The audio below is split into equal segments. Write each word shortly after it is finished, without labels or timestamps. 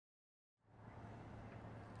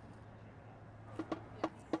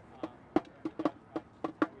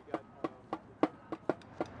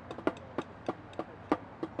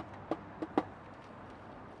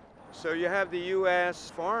So you have the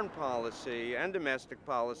U.S. foreign policy and domestic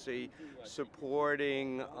policy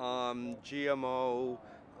supporting GMO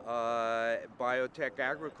biotech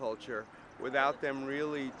agriculture without them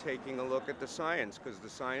really taking a look at the science, because the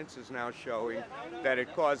science is now showing that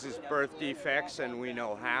it causes birth defects, and we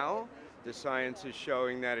know how. The science is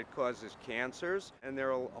showing that it causes cancers, and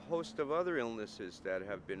there are a host of other illnesses that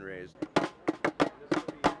have been raised.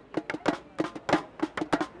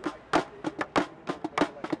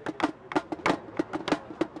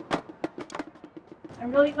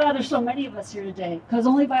 I'm really glad there's so many of us here today, because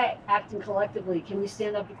only by acting collectively can we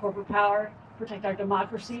stand up to corporate power, protect our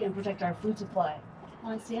democracy, and protect our food supply.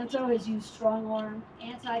 Monsanto has used strong-arm,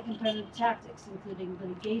 anti-competitive tactics, including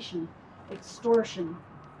litigation, extortion,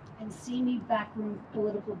 and seamy backroom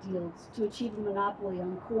political deals to achieve a monopoly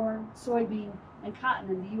on corn, soybean, and cotton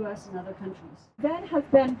in the U.S. and other countries. Ben has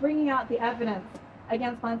been bringing out the evidence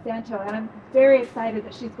against Monsanto, and I'm very excited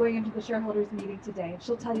that she's going into the shareholders meeting today.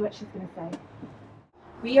 She'll tell you what she's going to say.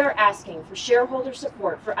 We are asking for shareholder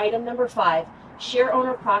support for item number 5, share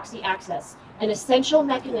owner proxy access, an essential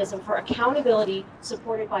mechanism for accountability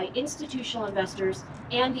supported by institutional investors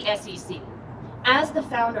and the SEC. As the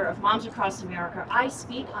founder of Moms Across America, I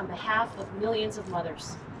speak on behalf of millions of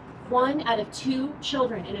mothers. 1 out of 2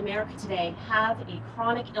 children in America today have a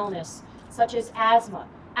chronic illness, such as asthma,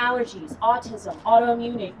 allergies, autism,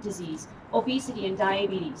 autoimmune disease, obesity, and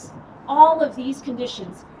diabetes. All of these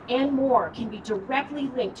conditions and more can be directly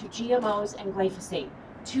linked to GMOs and glyphosate,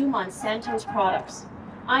 to Monsanto's products.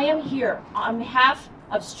 I am here on behalf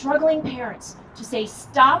of struggling parents to say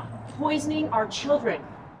stop poisoning our children.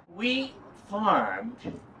 We farmed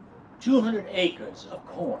 200 acres of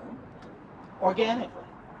corn organically,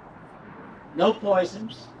 no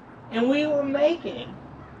poisons, and we were making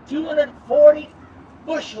 240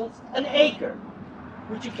 bushels an acre,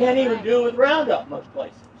 which you can't even do with Roundup most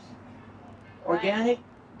places. Organic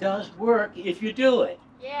does work if you do it.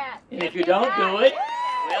 Yeah. And if you don't do it,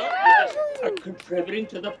 well, you just are contributing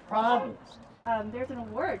to the problems. There's an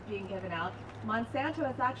award being given out. Monsanto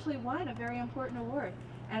has actually won a very important award,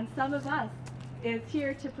 and SumofUs is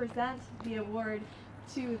here to present the award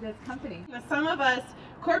to this company. The SumofUs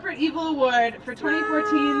Corporate Evil Award for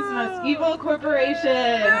 2014's Most Evil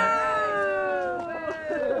Corporation.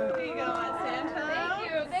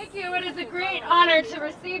 It is a great honor to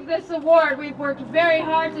receive this award. We've worked very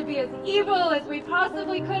hard to be as evil as we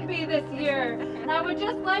possibly could be this year. And I would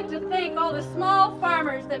just like to thank all the small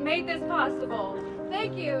farmers that made this possible.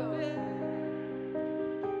 Thank you.